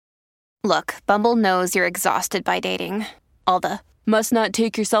Look, Bumble knows you're exhausted by dating. All the must not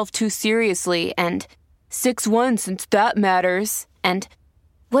take yourself too seriously and 6'1" since that matters. And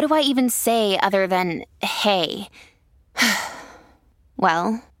what do I even say other than hey?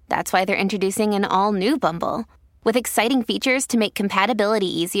 Well, that's why they're introducing an all-new Bumble with exciting features to make compatibility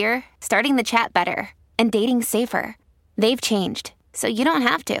easier, starting the chat better, and dating safer. They've changed, so you don't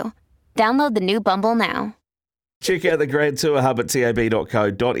have to. Download the new Bumble now. Check out the Grand Tour Hub at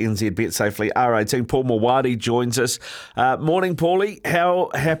tab.co.nz. Bet safely. R18. Paul Maoate joins us. Morning, Paulie.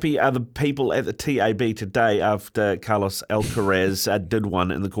 How happy are the people at the TAB today after Carlos Alcaraz did one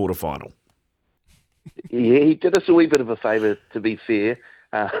in the quarterfinal? Yeah, he did us a wee bit of a favour, to be fair.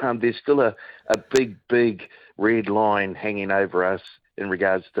 There's still a big red line hanging over us in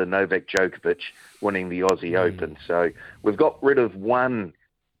regards to Novak Djokovic winning the Aussie Open. So we've got rid of one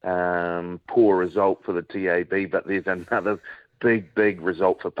poor result for the TAB, but there's another big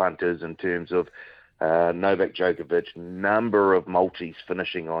result for punters in terms of Novak Djokovic, number of multis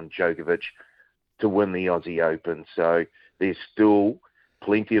finishing on Djokovic to win the Aussie Open. So there's still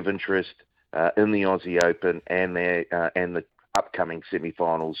plenty of interest in the Aussie Open and the upcoming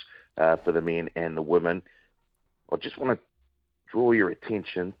semi-finals for the men and the women. I just want to draw your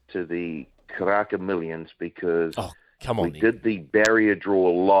attention to the Karaka Millions because we did the barrier draw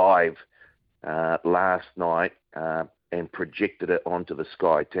live last night and projected it onto the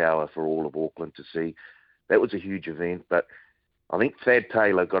Sky Tower for all of Auckland to see. That was a huge event, but I think Thad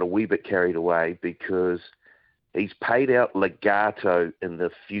Taylor got a wee bit carried away because he's paid out Legato in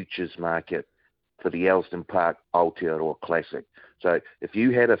the futures market for the Elston Park Aotearoa Classic. So if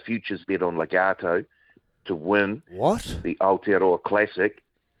you had a futures bet on Legato to win the Aotearoa Classic,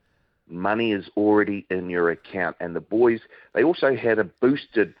 money is already in your account. And the boys, they also had a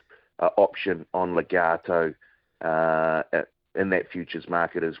boosted option on Legato in that futures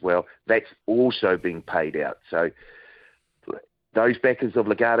market as well. That's also being paid out. So those backers of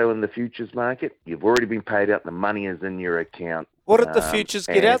Legato in the futures market, you've already been paid out. The money is in your account. What did the futures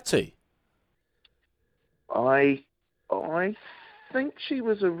get out to? I think she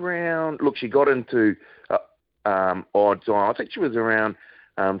was around. Look, she got into odds on. I think she was around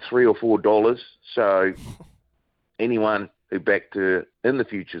 $3 or $4. So anyone who backed her in the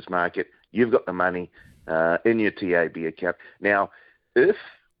futures market, you've got the money in your TAB account. Now, if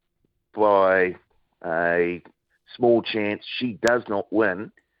by a small chance she does not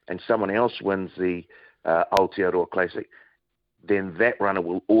win and someone else wins the Aotearoa Classic, then that runner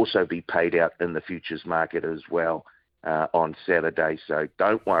will also be paid out in the futures market as well on Saturday. So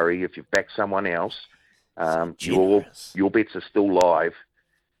don't worry if you've backed someone else. Your bets are still live.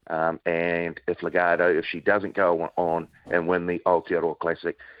 And if Legato, if she doesn't go on and win the Aotearoa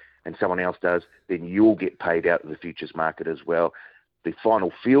Classic and someone else does, then you'll get paid out in the futures market as well. The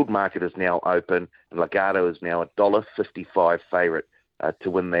final field market is now open, and Legato is now $1.55 favourite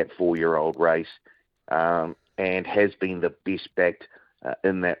to win that 4-year-old race. And has been the best backed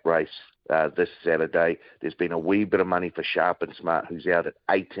in that race this Saturday. There's been a wee bit of money for Sharp and Smart, who's out at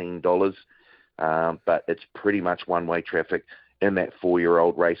 $18, but it's pretty much one-way traffic in that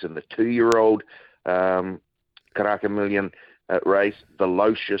 4-year-old race. And the 2-year-old Karaka Million race,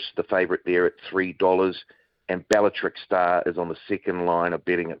 Velocious, the favourite there at $3, and Bellatrix Star is on the second line of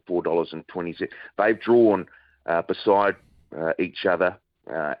betting at $4.20. They've drawn beside each other,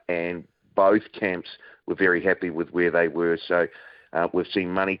 and both camps were very happy with where they were. So we've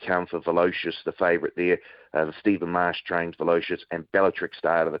seen money come for Velocious, the favourite there. The Stephen Marsh trained Velocious, and Bellatrix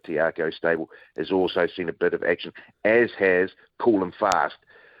Star of the Tiago stable has also seen a bit of action, as has Cool and Fast,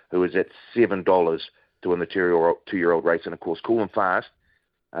 who is at $7 to win the 2-year-old race. And of course, Cool and Fast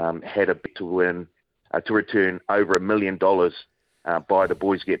had a bet to win, to return over $1 million by the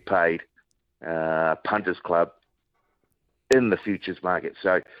Boys Get Paid Punters Club in the futures market.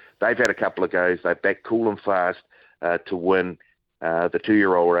 So they've had a couple of goes. They've backed Cool and Fast to win the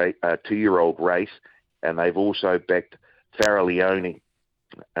 2-year-old race, and they've also backed Farah Leone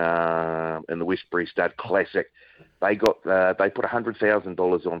in the Westbury Stud Classic. They put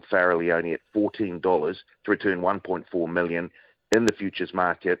 $100,000 on Farah Leone at $14 to return $1.4 million in the futures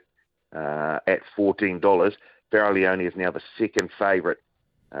market at $14. Farah Leone is now the second favourite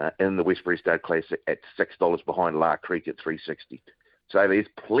in the Westbury Stud Classic at $6 behind La Creek at $3.60. So there's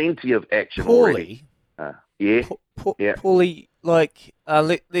plenty of action already. Paulie,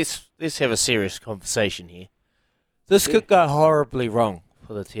 let's have a serious conversation here. This could go horribly wrong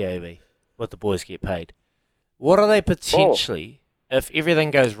for the TAB, what the Boys Get Paid. What are they potentially, if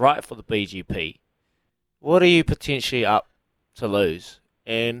everything goes right for the BGP, what are you potentially up to lose?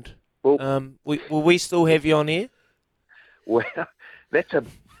 And will we still have you on here? Well, that's a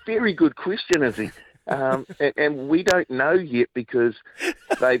very good question, Izzy. And we don't know yet because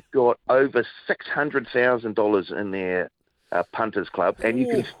they've got over $600,000 in their punters club, and you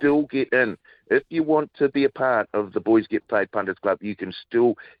can still get in. If you want to be a part of the Boys Get Paid Punters Club, you can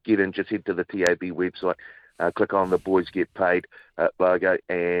still get in. Just head to the TAB website, click on the Boys Get Paid logo,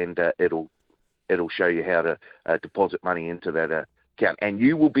 and it'll show you how to deposit money into that account. And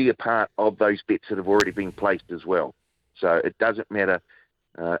you will be a part of those bets that have already been placed as well. So it doesn't matter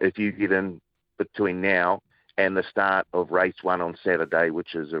if you get in between now and the start of race 1 on Saturday,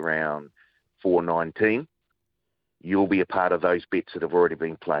 which is around 4:19. You'll be a part of those bets that have already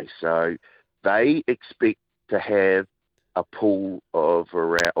been placed. So they expect to have a pool of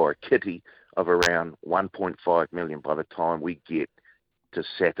around, or a kitty of around 1.5 million by the time we get to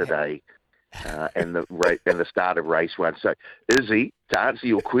Saturday and the start of race 1. So, Izzy, to answer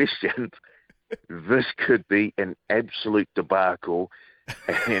your question, this could be an absolute debacle,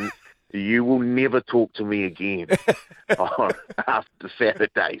 and you will never talk to me again after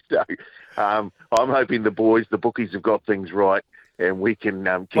Saturday. So I'm hoping the bookies have got things right, and we can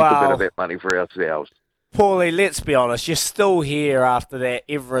keep a bit of that money for ourselves. Paulie, let's be honest, you're still here after that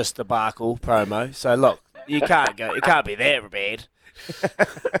Everest debacle promo. So look, you can't be that bad.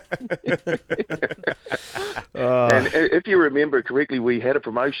 And if you remember correctly, we had a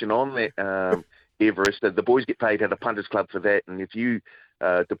promotion on that Everest. The Boys Get Paid had a punters club for that, and if you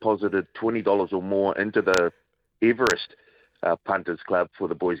deposited $20 or more into the Everest punters club for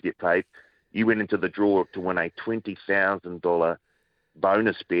the Boys Get Paid, you went into the draw to win a $20,000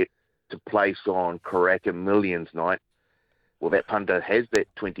 bonus bet to place on Karaka Millions night. Well, that punter has that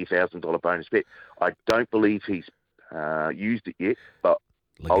 $20,000 bonus bet. I don't believe he's used it yet, but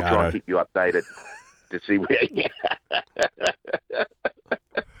I'll try and keep you updated to see where.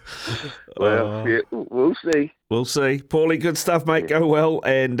 Well, yeah, we'll see. We'll see. Paulie, good stuff, mate. Go well,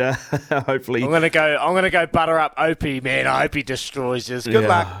 and hopefully... I'm gonna go butter up Opie, man. I hope he destroys us. Good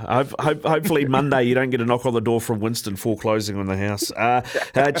luck. Hopefully Monday you don't get a knock on the door from Winston foreclosing on the house.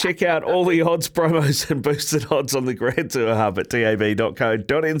 Check out all the odds, promos and boosted odds on the Grand Tour Hub at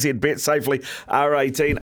tab.co.nz. Bet safely, R18.